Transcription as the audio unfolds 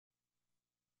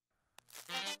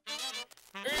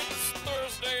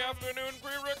Afternoon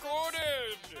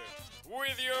Pre-Recorded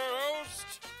with your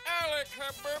host, Alec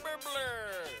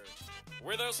Haeberle.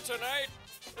 With us tonight,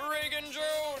 Regan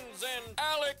Jones and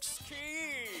Alex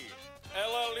Key,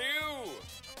 Ella Liu,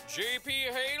 J.P.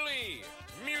 Haley,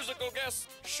 musical guest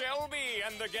Shelby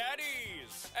and the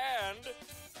Gaddies, and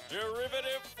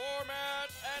derivative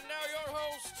format, and now your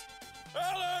host,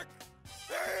 Alec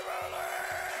Haeberle!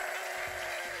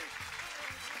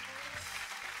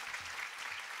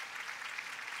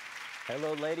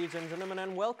 Hello, ladies and gentlemen,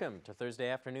 and welcome to Thursday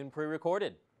Afternoon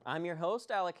Pre-Recorded. I'm your host,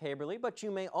 Alec Haeberle, but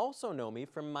you may also know me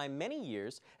from my many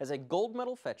years as a gold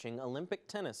medal-fetching Olympic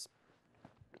tennis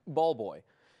ball boy.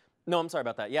 No, I'm sorry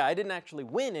about that. Yeah, I didn't actually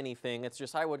win anything. It's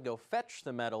just I would go fetch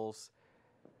the medals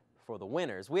for the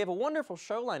winners. We have a wonderful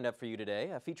show lined up for you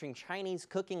today, featuring Chinese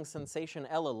cooking sensation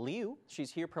Ella Liu.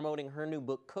 She's here promoting her new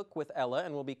book, Cook with Ella,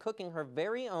 and will be cooking her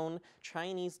very own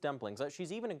Chinese dumplings.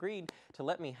 She's even agreed to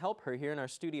let me help her here in our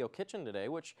studio kitchen today,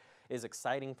 which is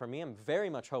exciting for me. I'm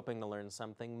very much hoping to learn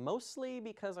something, mostly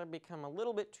because I've become a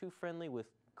little bit too friendly with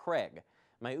Craig,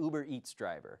 my Uber Eats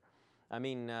driver. I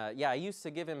mean, yeah, I used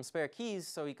to give him spare keys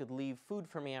so he could leave food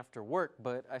for me after work,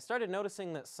 but I started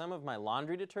noticing that some of my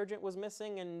laundry detergent was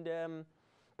missing, and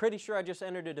pretty sure I just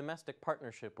entered a domestic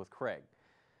partnership with Craig.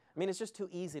 I mean, it's just too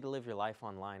easy to live your life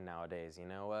online nowadays, you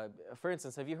know? For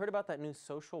instance, have you heard about that new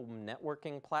social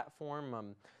networking platform?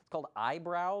 It's called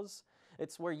Eyebrows.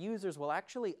 It's where users will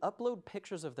actually upload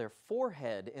pictures of their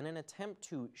forehead in an attempt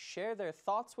to share their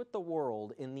thoughts with the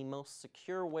world in the most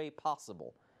secure way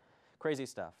possible. Crazy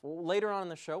stuff. Well, later on in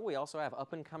the show, we also have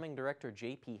up-and-coming director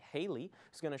J.P. Haley,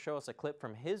 who's going to show us a clip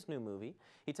from his new movie.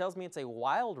 He tells me it's a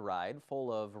wild ride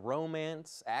full of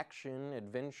romance, action,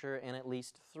 adventure, and at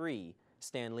least 3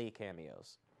 Stan Lee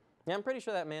cameos. Yeah, I'm pretty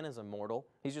sure that man is immortal.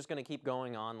 He's just going to keep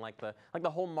going on like the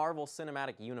whole Marvel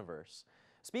Cinematic Universe.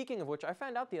 Speaking of which, I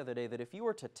found out the other day that if you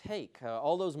were to take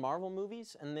all those Marvel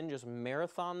movies and then just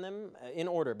marathon them in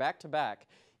order, back to back,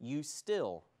 you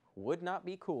still would not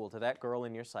be cool to that girl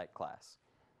in your psych class.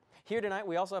 Here tonight,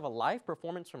 we also have a live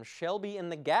performance from Shelby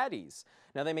and the Gaddies.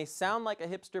 Now, they may sound like a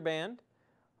hipster band,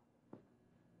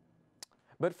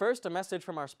 but first, a message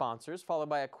from our sponsors, followed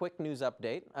by a quick news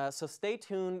update. So stay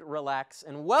tuned, relax,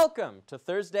 and welcome to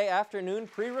Thursday Afternoon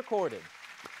Pre-Recorded.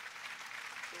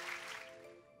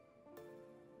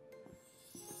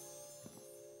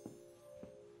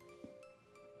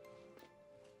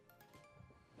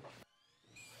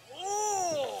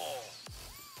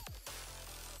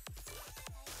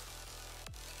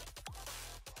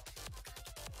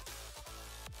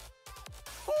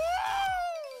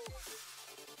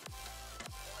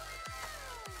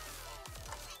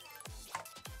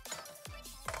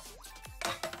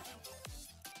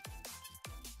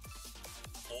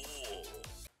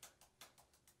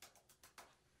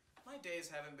 My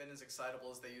days haven't been as excitable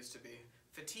as they used to be.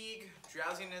 Fatigue,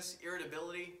 drowsiness,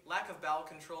 irritability, lack of bowel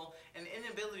control, and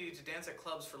inability to dance at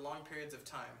clubs for long periods of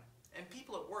time. And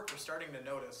people at work are starting to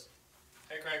notice.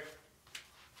 Hey, Craig.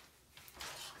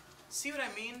 See what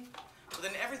I mean? Well,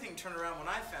 then everything turned around when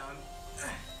I found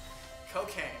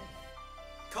cocaine.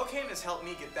 Cocaine has helped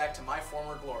me get back to my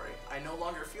former glory. I no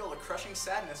longer feel the crushing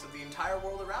sadness of the entire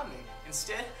world around me.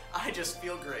 Instead, I just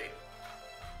feel great.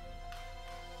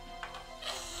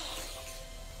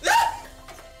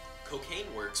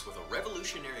 Cocaine works with a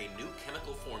revolutionary new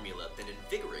chemical formula that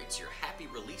invigorates your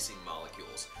happy-releasing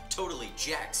molecules, totally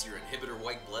jacks your inhibitor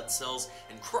white blood cells,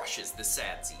 and crushes the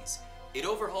sadsies. It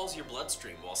overhauls your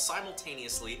bloodstream while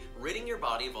simultaneously ridding your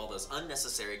body of all those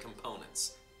unnecessary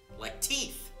components, like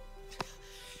teeth.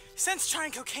 Since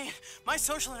trying cocaine, my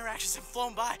social interactions have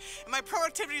flown by, and my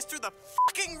productivity is through the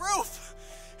fucking roof!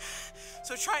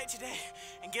 So try it today,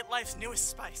 and get life's newest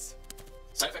spice.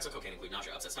 Side effects of cocaine include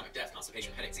nausea, upset stomach, death,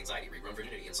 constipation, headaches, anxiety, regrown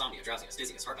virginity, insomnia, drowsiness,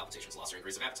 dizziness, heart palpitations, loss or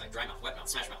increase of appetite, dry mouth, wet mouth,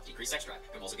 smash mouth, decreased sex drive,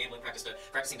 compulsive gambling,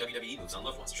 practicing WWE moves on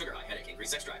loved ones, sugar high, headache,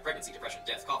 increased sex drive, pregnancy, depression,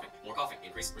 death, coughing, more coughing,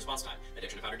 increased response time,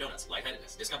 addiction to powdered donuts,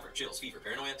 lightheadedness, discomfort, chills, fever,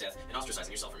 paranoia, death, and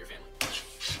ostracizing yourself from your family.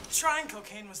 Trying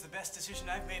cocaine was the best decision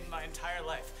I've made in my entire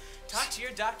life. Talk to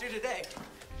your doctor today.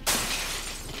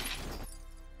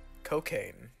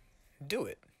 Cocaine. Do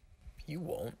it. You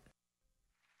won't.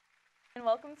 And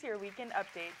welcome to your weekend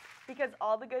update, because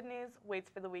all the good news waits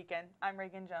for the weekend. I'm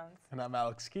Regan Jones. And I'm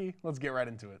Alex Key. Let's get right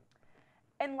into it.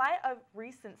 In light of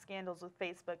recent scandals with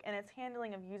Facebook and its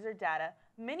handling of user data,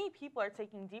 many people are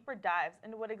taking deeper dives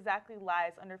into what exactly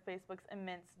lies under Facebook's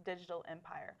immense digital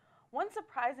empire. One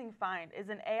surprising find is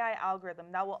an AI algorithm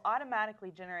that will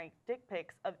automatically generate dick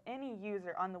pics of any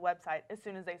user on the website as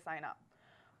soon as they sign up.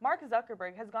 Mark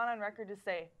Zuckerberg has gone on record to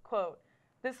say, quote,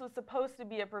 "This was supposed to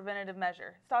be a preventative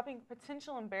measure, stopping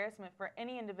potential embarrassment for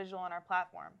any individual on our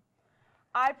platform."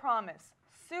 I promise,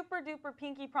 super duper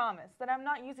pinky promise, that I'm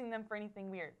not using them for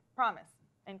anything weird. Promise,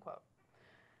 end quote.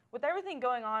 With everything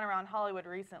going on around Hollywood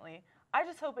recently, I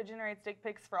just hope it generates dick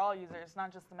pics for all users,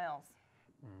 not just the males.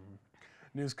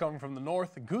 News coming from the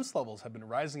north, goose levels have been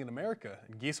rising in America,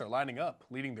 and geese are lining up,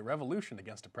 leading the revolution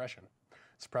against depression.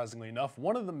 Surprisingly enough,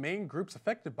 one of the main groups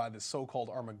affected by this so-called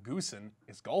armagoosin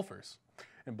is golfers.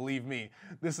 And believe me,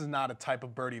 this is not a type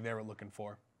of birdie they were looking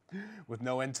for. With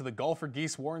no end to the golfer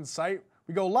geese war in sight,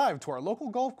 we go live to our local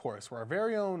golf course where our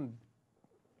very own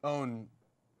okay,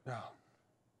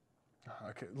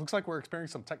 looks like we're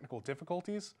experiencing some technical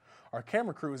difficulties. Our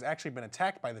camera crew has actually been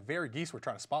attacked by the very geese we're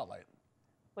trying to spotlight.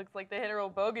 Looks like they hit a real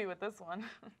bogey with this one.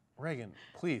 Regan,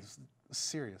 please,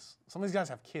 serious. Some of these guys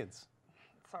have kids.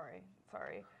 Sorry.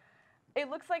 It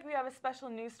looks like we have a special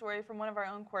news story from one of our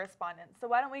own correspondents. So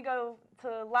why don't we go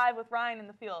to live with Ryan in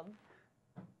the field?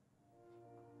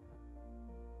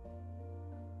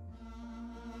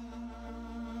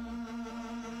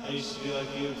 I used to be like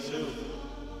you too.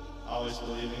 Always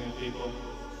believing in people.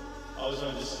 Always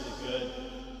wanted to see the good.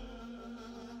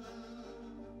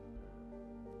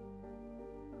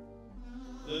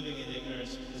 Living in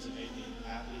ignorance because it made me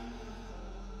happy.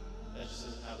 That just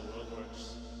isn't how the world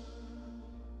works.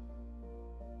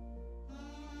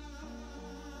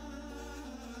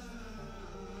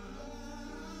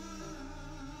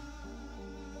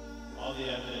 All the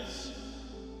evidence,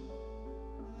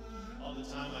 all the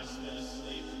time I spent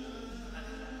asleep.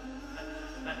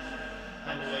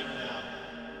 I'm awake now.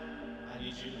 I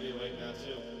need you to be awake now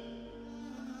too.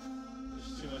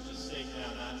 There's too much at stake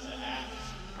now not to act.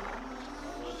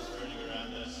 Our world is burning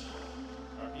around us.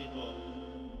 Our people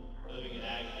living in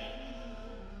agony.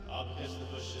 All because the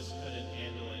Bushes couldn't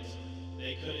handle it.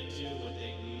 They couldn't do what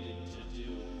they needed to do.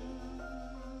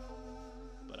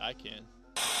 But I can.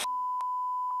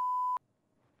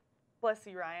 Bless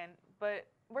you, Ryan. But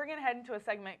we're going to head into a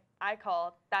segment I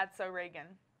call That's So Regan.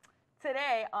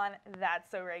 Today on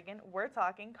That's So Regan, we're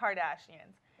talking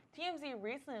Kardashians. TMZ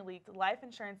recently leaked life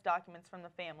insurance documents from the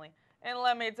family, and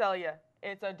let me tell you,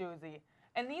 it's a doozy.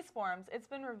 In these forums, it's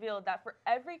been revealed that for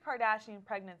every Kardashian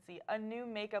pregnancy, a new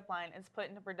makeup line is put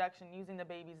into production using the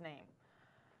baby's name.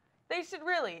 They should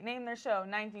really name their show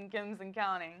 19 Kims and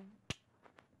Counting.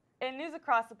 In news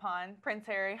across the pond, Prince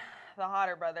Harry, the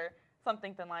hotter brother,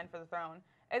 something in line for the throne,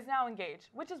 is now engaged,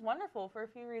 which is wonderful for a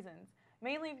few reasons.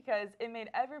 Mainly because it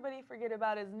made everybody forget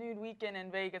about his nude weekend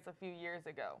in Vegas a few years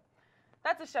ago.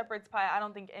 That's a shepherd's pie I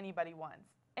don't think anybody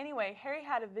wants. Anyway, Harry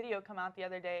had a video come out the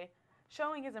other day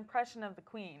showing his impression of the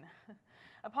Queen.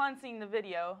 Upon seeing the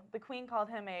video, the Queen called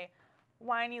him a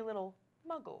whiny little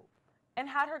muggle and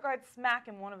had her guards smack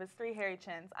him one of his 3 hairy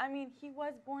chins. I mean, he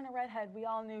was born a redhead. We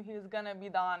all knew he was gonna be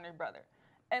the honored brother.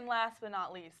 And last but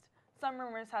not least, some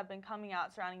rumors have been coming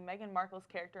out surrounding Meghan Markle's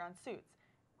character on Suits,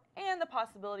 and the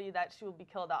possibility that she will be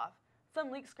killed off.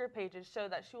 Some leaked script pages show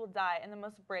that she will die in the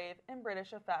most brave and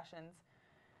British of fashions,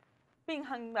 being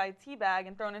hung by a teabag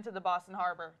and thrown into the Boston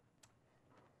Harbor.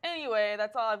 Anyway,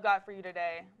 that's all I've got for you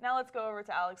today. Now let's go over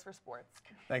to Alex for sports.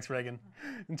 Thanks, Regan.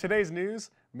 In today's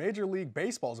news, Major League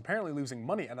Baseball is apparently losing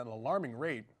money at an alarming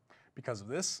rate. Because of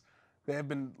this, they have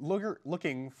been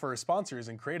looking for sponsors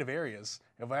in creative areas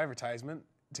of advertisement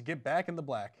to get back in the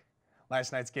black.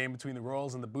 Last night's game between the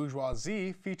Royals and the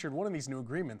Bourgeoisie featured one of these new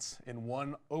agreements. In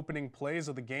one opening plays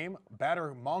of the game,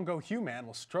 batter Mongo Human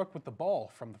was struck with the ball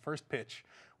from the first pitch,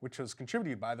 which was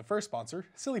contributed by the first sponsor,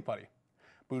 Silly Putty.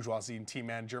 Bourgeoisie and team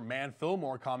manager Man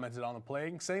Fillmore commented on the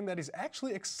play, saying that he's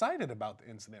actually excited about the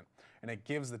incident, and it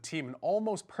gives the team an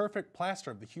almost perfect plaster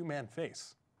of the Human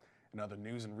face. In other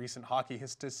news and recent hockey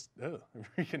statistic,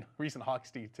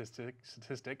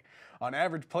 on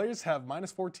average, players have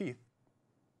 -4 teeth.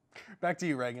 Back to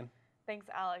you, Regan. Thanks,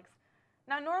 Alex.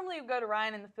 Now, normally we go to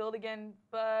Ryan in the field again,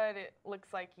 but it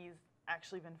looks like he's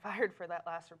actually been fired for that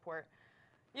last report.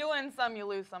 You win some, you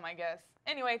lose some, I guess.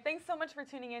 Anyway, thanks so much for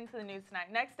tuning in to the news tonight.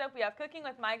 Next up, we have Cooking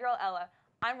with my girl, Ella.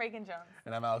 I'm Regan Jones.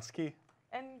 And I'm Alex Key.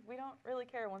 And we don't really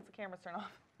care once the cameras turn off.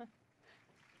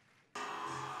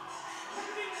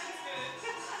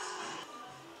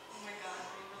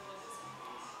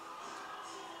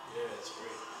 Yeah, it's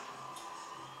great.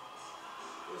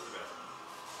 Where's the best?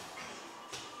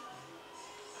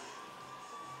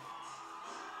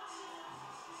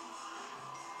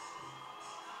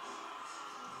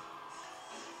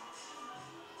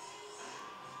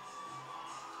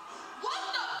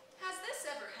 Has this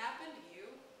ever happened to you?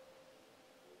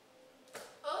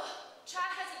 Ugh, Chad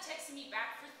hasn't texted me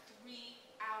back for 3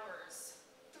 hours.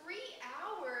 3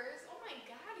 hours? Oh my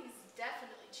god, he's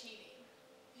definitely cheating.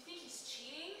 You think he's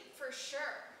cheating? For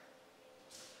sure.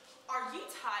 Are you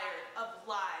tired of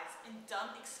lies and dumb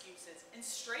excuses and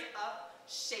straight up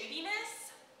shadiness?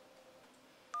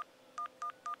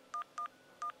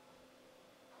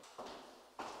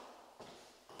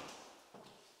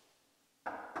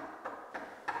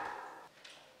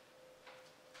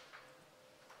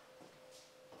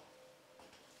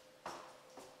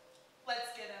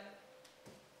 Let's get him.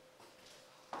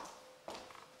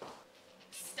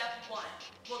 Step 1,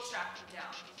 we'll track him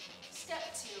down.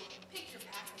 Step 2, pick your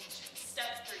package.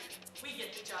 Step 3, we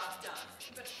get the job done.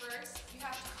 But first, you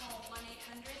have to call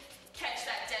 1-800. Catch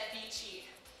that deadbeat cheat.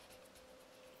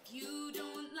 If you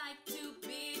don't like to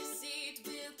be deceived,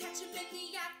 we'll catch him in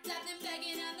the act, got them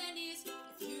begging on their knees.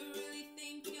 If you really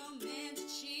think you're meant to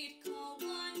cheat, call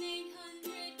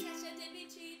 1-800, catch that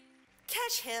deadbeat cheat.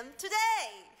 Catch him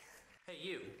today! Hey,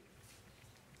 you.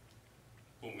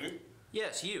 Who, me?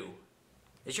 Yes, you.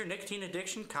 Is your nicotine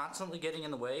addiction constantly getting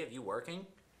in the way of you working?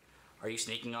 Are you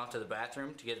sneaking off to the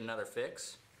bathroom to get another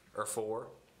fix? Or 4?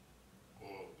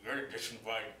 Well, you're a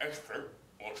disinvited expert.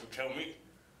 Won't you tell me?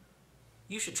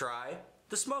 You should try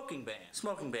the smoking band.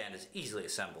 Smoking band is easily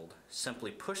assembled.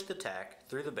 Simply push the tack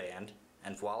through the band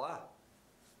and voila.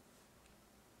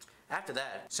 After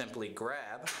that, simply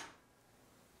grab,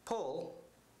 pull,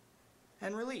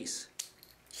 and release.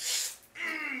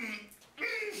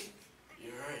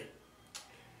 You're right.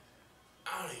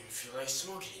 I don't even feel like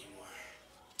smoking anymore.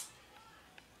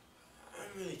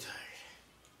 I'm really tired.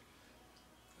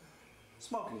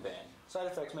 Smoking ban. Side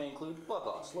effects may include blood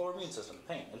loss, lower immune system,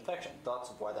 pain, infection, thoughts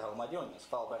of why the hell am I doing this,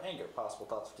 followed by anger, possible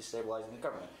thoughts of destabilizing the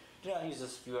government. Do not use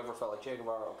this if you ever felt like Che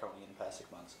Guevara or Coney in the past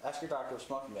 6 months. Ask your doctor if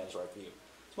smoking ban is right for you.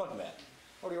 Smoking ban.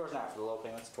 Order yours now for the low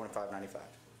payments, $25.95.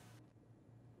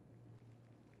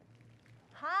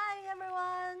 Hi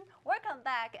everyone! Welcome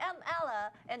back. I'm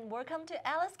Ella, and welcome to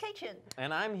Ella's Kitchen.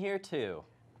 And I'm here too.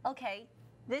 Okay,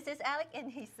 this is Alec and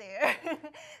he's here.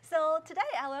 So today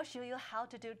I will show you how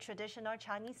to do traditional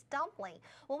Chinese dumpling.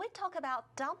 When we talk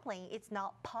about dumpling, it's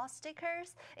not pot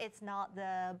stickers, it's not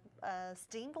the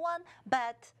steamed one,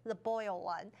 but the boiled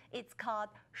one. It's called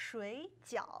shui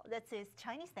jiao. That's its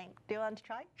Chinese name. Do you want to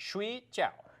try? Shui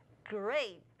jiao.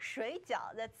 Great, shui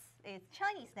jiao. That's its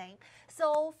Chinese name.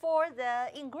 So for the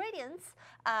ingredients,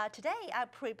 today I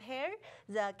prepared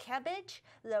the cabbage,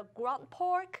 the ground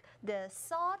pork, the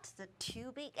salt, the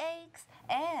 2 big eggs,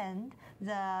 and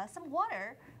some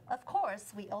water. Of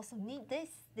course, we also need this.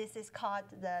 This is called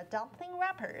the dumpling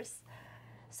wrappers.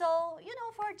 So, you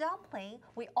know, for dumpling,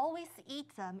 we always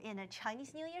eat them in a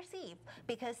Chinese New Year's Eve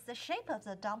because the shape of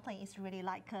the dumpling is really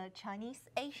like a Chinese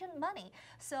Asian money.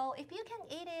 So if you can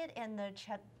eat it in the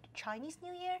Chinese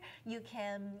New Year, you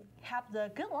can have the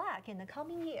good luck in the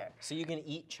coming year. So you can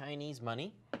eat Chinese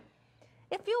money?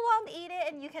 If you want to eat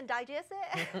it and you can digest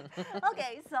it.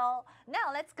 Okay, so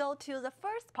now let's go to the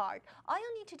first part. All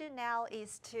you need to do now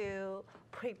is to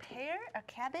prepare a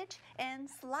cabbage and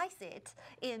slice it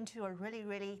into a really,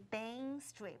 really thin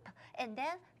strip. And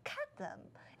then cut them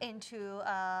into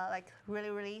like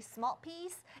really small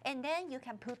piece. And then you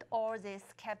can put all this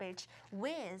cabbage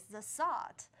with the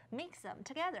salt. Mix them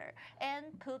together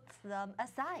and put them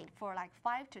aside for like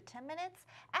 5 to 10 minutes.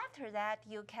 After that,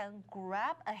 you can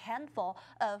grab a handful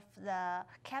of the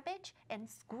cabbage and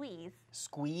squeeze.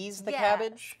 Squeeze the Yeah,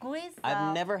 cabbage? Squeeze the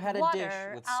I've never had a dish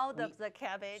water with out of the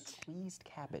cabbage. Squeezed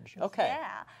cabbage. Okay.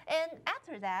 Yeah, and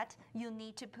after that, you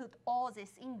need to put all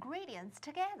these ingredients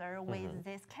together with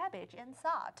this cabbage and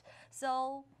salt.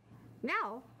 So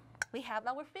now we have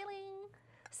our filling.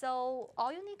 So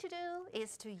all you need to do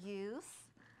is to use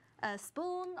a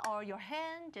spoon or your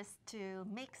hand just to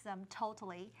mix them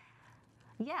totally.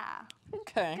 Yeah.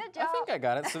 Okay. Good job. I think I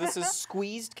got it. So this is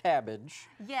squeezed cabbage.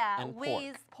 Yeah, and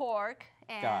with pork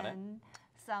Got it. and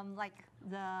some like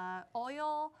the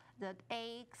oil, the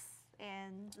eggs,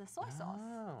 and the soy sauce.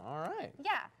 Oh, all right.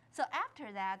 Yeah. So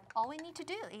after that, all we need to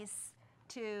do is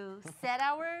to set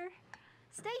our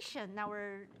station,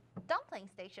 our dumpling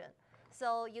station.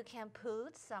 So you can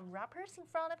put some wrappers in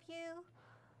front of you.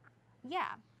 Yeah.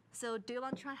 So do you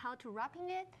want to try how to wrapping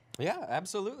it? Yeah,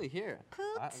 absolutely. Here.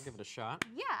 Put- I'll give it a shot.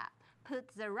 Yeah. Put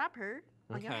the wrapper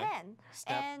on your Okay. hand.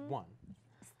 Step and 1.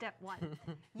 Step 1.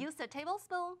 Use a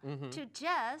tablespoon to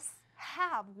just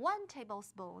have 1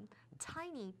 tablespoon,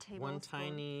 tiny tablespoon. One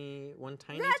tiny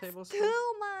That's tablespoon?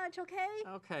 too much, okay?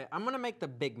 Okay, I'm gonna make the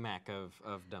Big Mac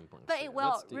of dumplings. But here. it will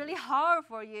Let's do really this. hard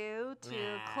for you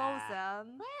to Nah. close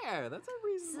them. There, that's a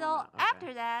reasonable So amount. Okay.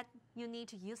 after that, you need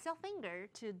to use your finger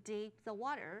to dip the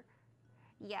water.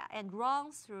 Yeah, and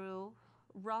run through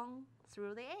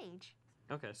the edge.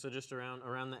 Okay, so just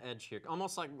around the edge here,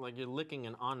 almost like you're licking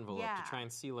an envelope Yeah. to try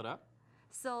and seal it up.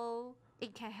 So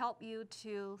it can help you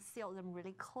to seal them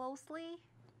really closely.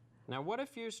 Now, what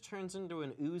if yours turns into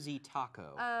an oozy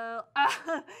taco?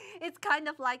 It's kind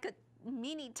of like a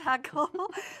mini taco,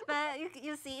 but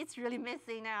you see it's really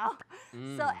messy now.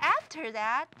 So after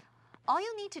that, all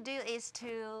you need to do is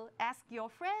to ask your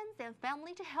friends and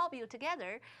family to help you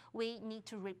together. We need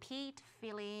to repeat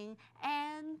filling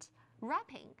and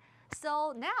wrapping.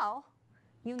 So now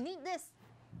you need this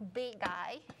big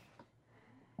guy.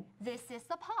 This is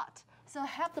the pot. So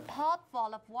have the pot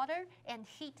full of water and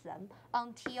heat them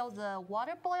until the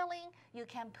water boiling. You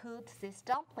can put this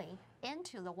dumpling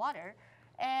into the water.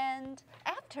 And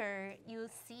after you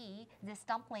see these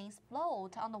dumplings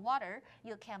float on the water,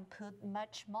 you can put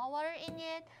much more water in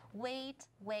it, wait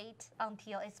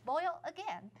until it's boiled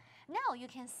again. Now you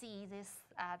can see this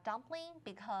dumpling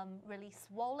become really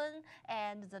swollen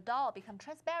and the dough become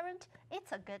transparent.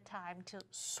 It's a good time to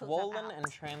Swollen put them out.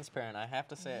 and transparent. I have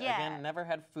to say, Yeah. again, never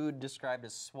had food described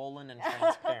as swollen and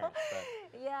transparent.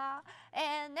 But Yeah,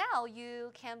 and now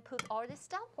you can put all this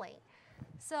dumpling.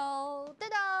 So,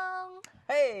 ta-da!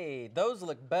 hey, those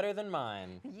look better than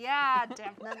mine. Yeah,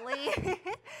 definitely.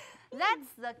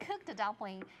 That's the cooked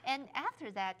dumpling. And after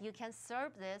that, you can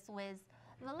serve this with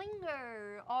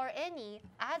vinegar or any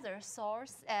other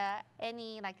sauce,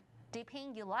 any like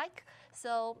dipping you like.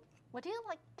 So, would you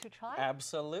like to try?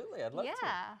 Absolutely, I'd love to.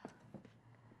 Yeah.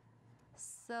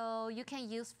 So you can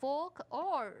use fork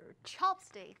or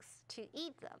chopsticks to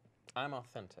eat them. I'm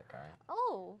authentic, all right?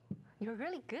 Oh, you're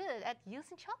really good at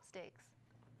using chopsticks.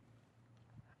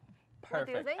 What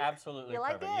do you Perfect. think? Absolutely You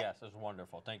like perfect. it? Yes, it's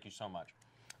wonderful. Thank you so much.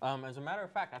 As a matter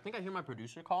of fact, I think I hear my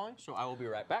producer calling, so I will be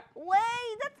right back.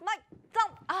 Wait, that's my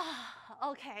thumb.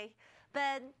 Okay.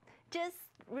 But just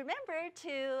remember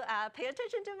to pay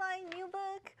attention to my new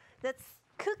book. That's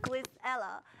Cook with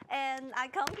Ella. And I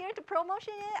come here to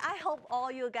promotion it. I hope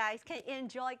all you guys can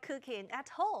enjoy cooking at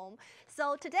home.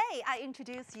 So today I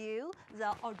introduce you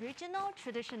the original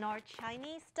traditional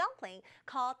Chinese dumpling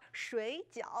called 水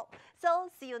饺. So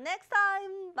see you next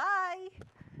time. Bye.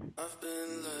 I've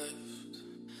been left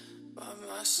by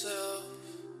myself.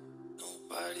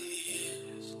 Nobody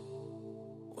hears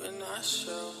when I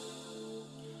show.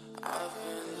 I've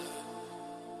been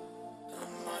left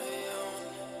on my own.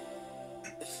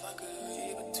 If I could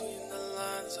read between the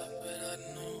lines, I bet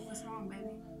I'd know. What's wrong, baby?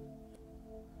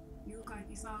 You look like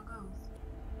you saw a ghost.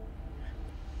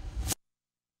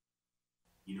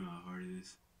 You know how hard it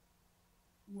is?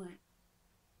 What?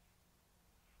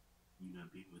 You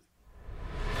not being with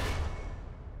me.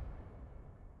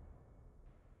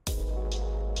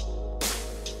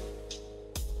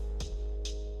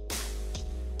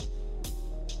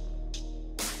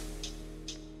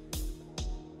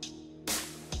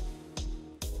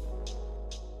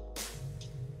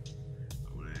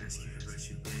 I want to ask you about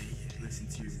your day. Listen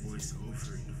to your voice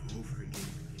over and over again.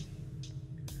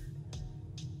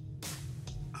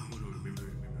 I want to remember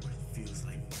what it feels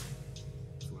like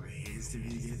for our hands to be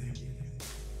together.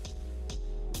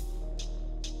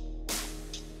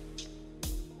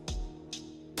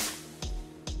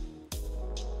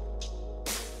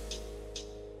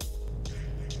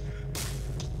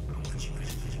 I want you back.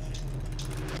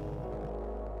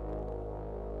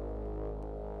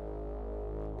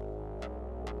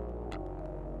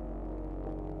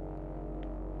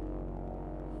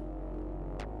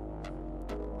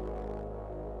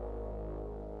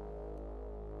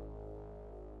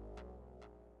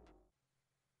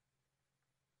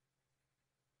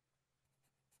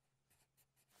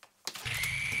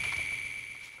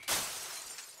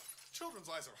 Children's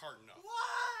lives are hard enough.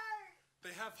 Why?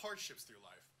 They have hardships through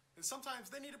life, and sometimes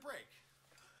they need a break.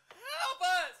 Help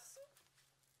us!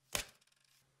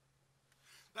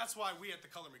 That's why we at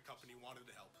the Color Me Company wanted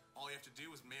to help. All you have to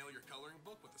do is mail your coloring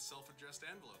book with a self-addressed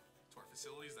envelope to our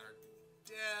facilities that are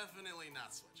definitely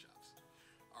not sweatshops.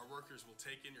 Our workers will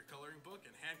take in your coloring book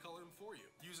and hand color them for you,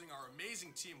 using our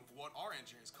amazing team of what our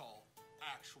engineers call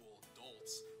actual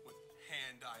adults with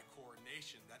hand-eye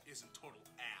coordination that isn't total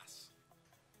ass.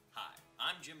 Hi,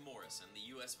 I'm Jim Morrison,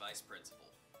 the U.S. Vice Principal.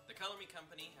 The Color Me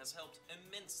Company has helped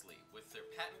immensely with their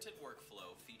patented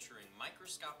workflow featuring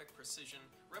microscopic precision,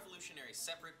 revolutionary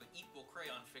separate but equal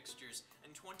crayon fixtures,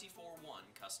 and 24/1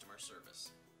 customer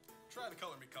service. Try the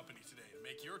Color Me Company today to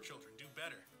make your children do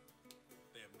better.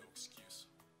 They have no excuse.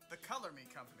 The Color Me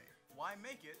Company. Why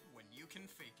make it when you can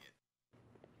fake it?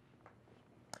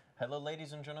 Hello,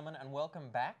 ladies and gentlemen, and welcome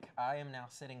back. I am now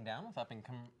sitting down with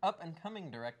up-and-coming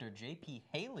director J.P.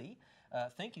 Haley.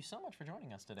 Thank you so much for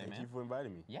joining us today, man. Thank you for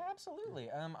inviting me. Yeah,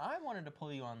 absolutely. I wanted to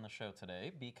pull you on the show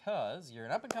today because you're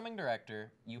an up-and-coming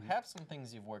director. You have some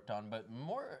things you've worked on, but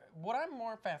what I'm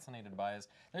more fascinated by is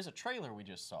there's a trailer we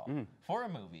just saw for a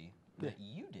movie that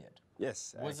you did.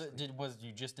 Yes.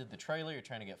 You just did the trailer? You're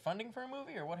trying to get funding for a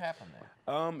movie, or what happened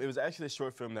there? It was actually a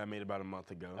short film that I made about a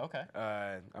month ago. Okay.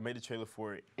 I made a trailer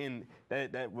for it, and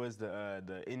that was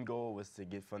the end goal was to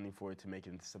get funding for it to make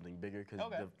it into something bigger because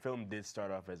the film did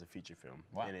start off as a feature film,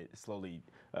 and it slowly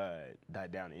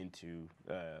died down into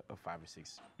a 5 or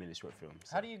 6 minute short film.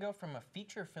 So. How do you go from a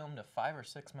feature film to 5 or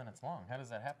 6 minutes long? How does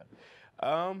that happen?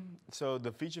 So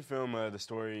the feature film, the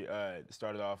story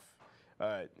started off.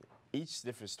 Each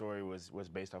different story was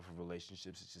based off of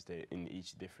relationships. It's just that in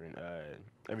each different,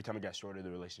 every time it got shorter, the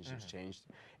relationships changed.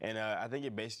 And I think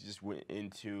it basically just went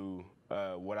into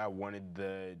what I wanted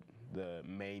the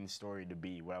main story to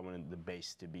be, what I wanted the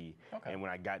base to be. Okay. And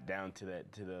when I got down to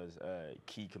those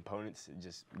key components, it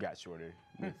just got shorter.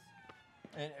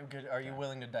 And are you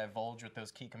willing to divulge what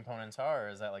those key components are, or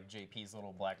is that like JP's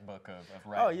little black book of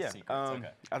writing secrets?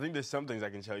 I think there's some things I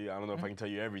can tell you. I don't know if I can tell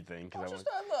you everything. Just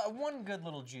one good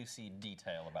little juicy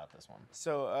detail about this one.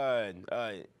 So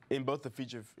in both the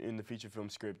feature film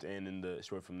script and in the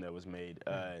short film that was made,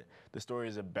 the story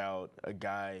is about a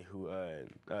guy who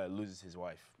loses his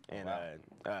wife, and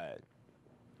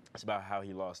it's about how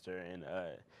he lost her, and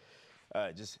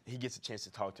just he gets a chance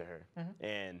to talk to her,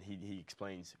 and he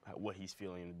explains what he's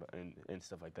feeling and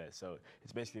stuff like that. So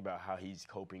it's basically about how he's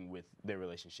coping with their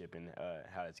relationship and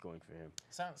how it's going for him.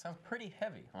 Sounds pretty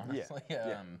heavy, honestly.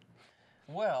 Yeah.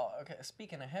 Well, okay,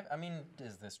 speaking of heavy, I mean,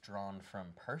 is this drawn from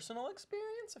personal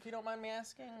experience, if you don't mind me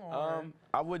asking? Or?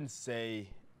 I wouldn't say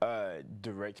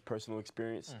direct personal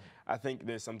experience. I think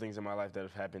there's some things in my life that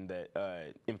have happened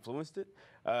that influenced it.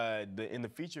 In the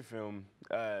feature film,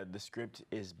 the script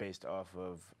is based off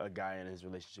of a guy and his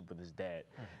relationship with his dad.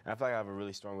 And I feel like I have a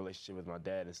really strong relationship with my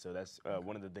dad, and so that's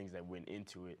one of the things that went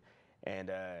into it. And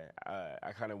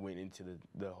I kind of went into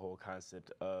the whole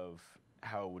concept of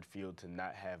how it would feel to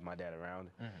not have my dad around,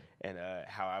 and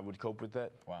how I would cope with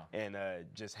that. Wow. And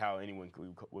just how anyone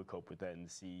would cope with that, and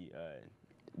see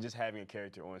just having a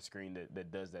character on screen that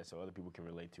does that so other people can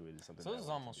relate to it is something. So this is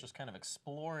almost just kind of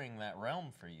exploring that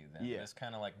realm for you then. Yeah. This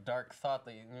kind of like dark thought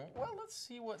that let's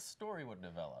see what story would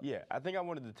develop. Yeah, I think I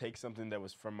wanted to take something that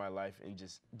was from my life and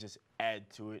just add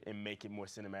to it and make it more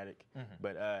cinematic.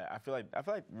 But I feel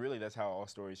like really that's how all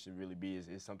stories should really be,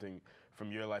 is something from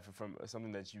your life or from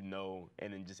something that you know,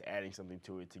 and then just adding something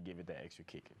to it to give it that extra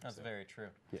kick. That's very true.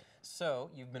 Yeah. So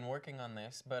you've been working on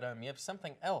this, but you have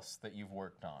something else that you've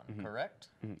worked on, correct?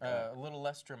 A little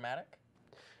less dramatic?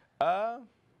 I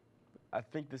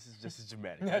think this is just as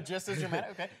dramatic. Just as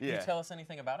dramatic? Okay. Yeah. Can you tell us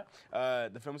anything about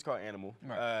it? The film is called Animal.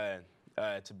 Right.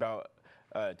 It's about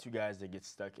 2 guys that get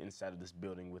stuck inside of this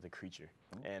building with a creature.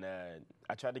 And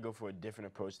I tried to go for a different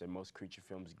approach that most creature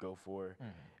films go for,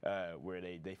 where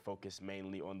they focus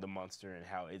mainly on the monster and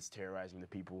how it's terrorizing the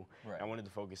people. Right. I wanted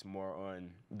to focus more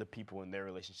on the people and their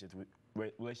relationships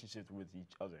with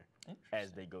each other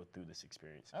as they go through this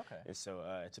experience. Okay. And so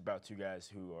it's about 2 guys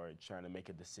who are trying to make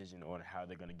a decision on how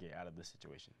they're going to get out of the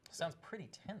situation. Sounds pretty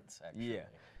tense, actually.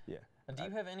 Yeah. Do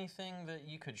you have anything that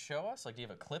you could show us? Like, do you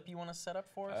have a clip you want to set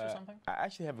up for us or something? I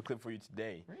actually have a clip for you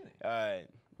today. Really?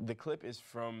 The clip is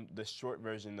from the short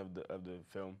version of the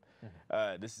film.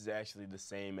 This is actually the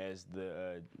same as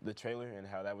the trailer and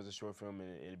how that was a short film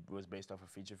and it was based off a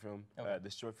feature film. Okay. The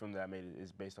short film that I made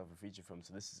is based off a feature film,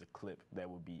 so this is a clip that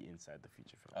will be inside the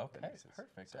feature film. Okay,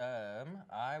 perfect.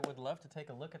 I would love to take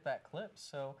a look at that clip.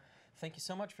 So thank you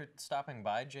so much for stopping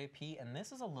by, JP. And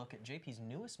this is a look at JP's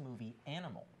newest movie,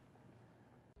 Animal.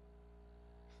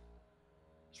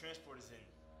 Transport is in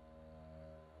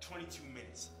 22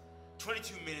 minutes.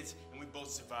 22 minutes and we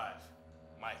both survive.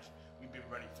 Mike, we've been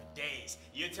running for days.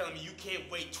 You're telling me you can't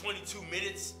wait 22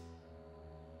 minutes?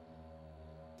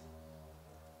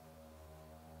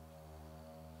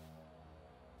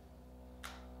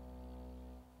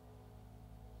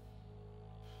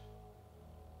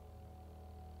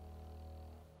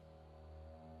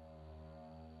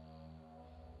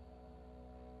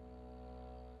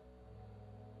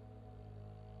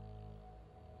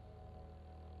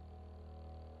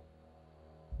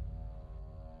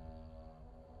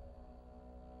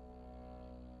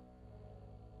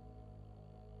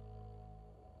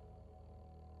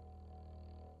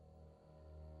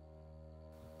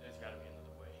 There's gotta be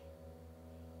another way.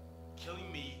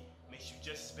 Killing me makes you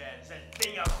just as bad as that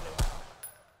thing out there.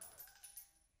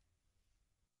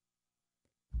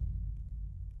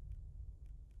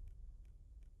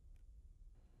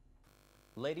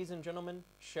 Ladies and gentlemen,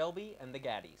 Shelby and the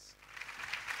Gaddies.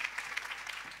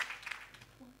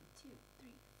 1, 2,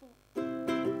 3, 4.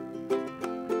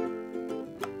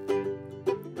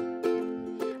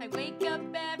 I wake up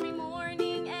every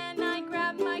morning and I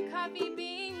grab my coffee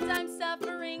beans. I'm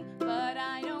suffering, but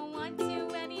I don't want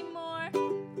to anymore.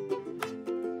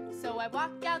 So I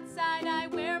walk outside, I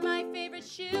wear my favorite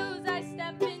shoes, I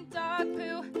step in dog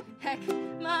poo. Heck,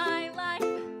 my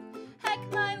life, heck,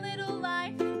 my little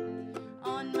life.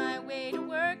 On my way to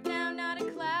work now, not a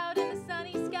cloud in the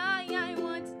sunny sky. I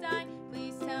want to die.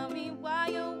 Please tell me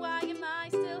why, oh why am I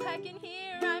still heckin'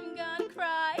 here? I'm gonna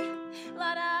cry.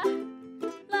 La da,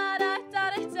 la da da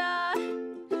da da,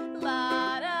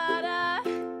 la da da,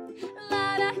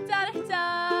 la da da da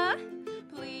da.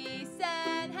 Please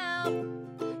send help,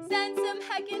 send some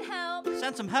heckin' help.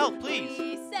 Send some help, please.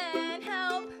 Please send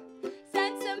help,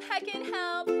 send some heckin'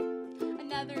 help.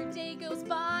 Another day goes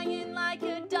by and like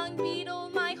a dung beetle,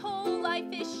 my whole life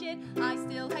is shit. I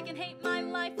still heckin' hate my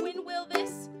life. When will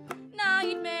this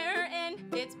nightmare end?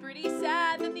 It's pretty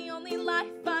sad that the only life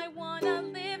I wanna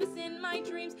live is in my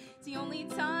dreams. It's the only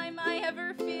time I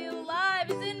ever feel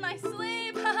alive is in my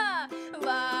sleep. Haha.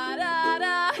 La da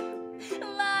da,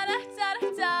 la da da da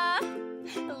da,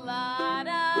 la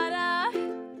da da,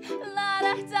 la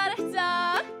da da da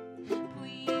da.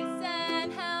 Please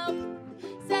send help,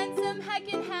 send some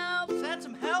heckin' help. Send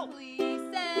some help. Please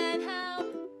send help,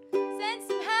 send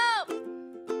some help.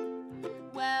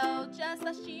 Well, just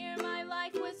last year my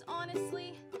life was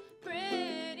honestly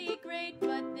pretty great,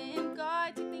 but then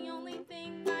God took the only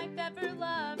thing I've ever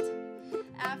loved.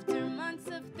 After months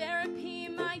of therapy,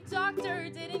 my doctor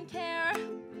didn't care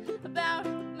about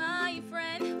my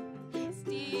friend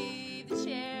Steve the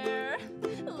chair.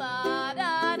 La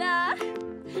da da,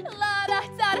 la da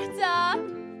da da da,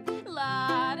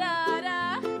 la da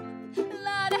da,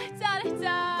 la da da da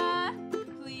da.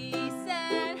 Please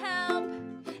send help,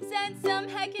 send some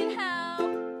heckin'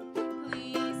 help.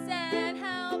 Please send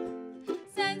help,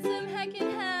 send some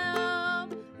heckin' help.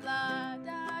 La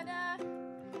da da,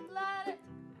 la da.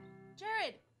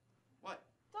 Jared, What?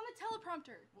 it's on the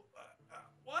teleprompter.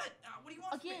 What? What do you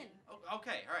want Again. from me? Oh,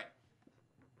 okay, all right.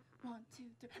 1, 2,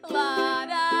 3. La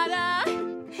da da,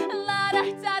 la da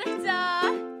da da da,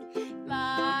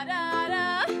 la da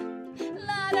da,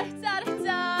 la da da da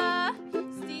da.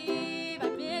 Steve, I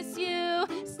miss you.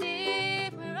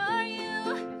 Steve, where are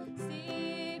you?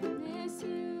 Steve, I miss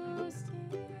you.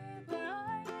 Steve, where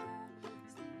are you?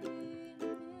 Steve, I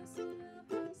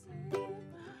miss you.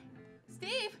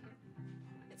 Steve,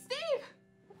 it's Steve.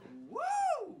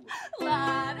 Woo!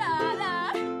 La da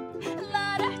da,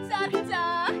 la da da da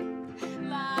da.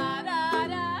 La da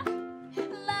da,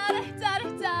 la da da da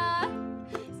da.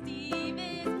 Steve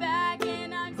is back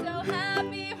and I'm so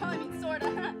happy. Well, I mean,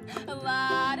 sorta.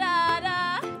 La da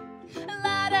da,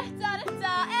 la da da da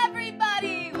da.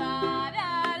 Everybody, la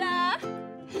da da,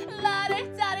 la da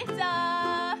da da da.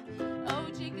 Oh,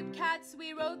 Jacob Katz,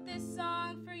 we wrote this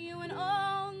song for you and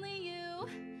only you.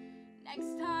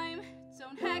 Next time,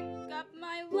 don't heck up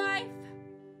my life.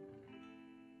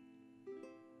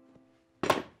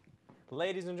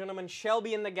 Ladies and gentlemen,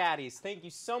 Shelby and the Gaddies, thank you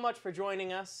so much for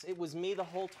joining us. It was me the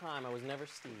whole time. I was never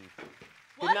Steve.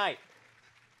 Good night.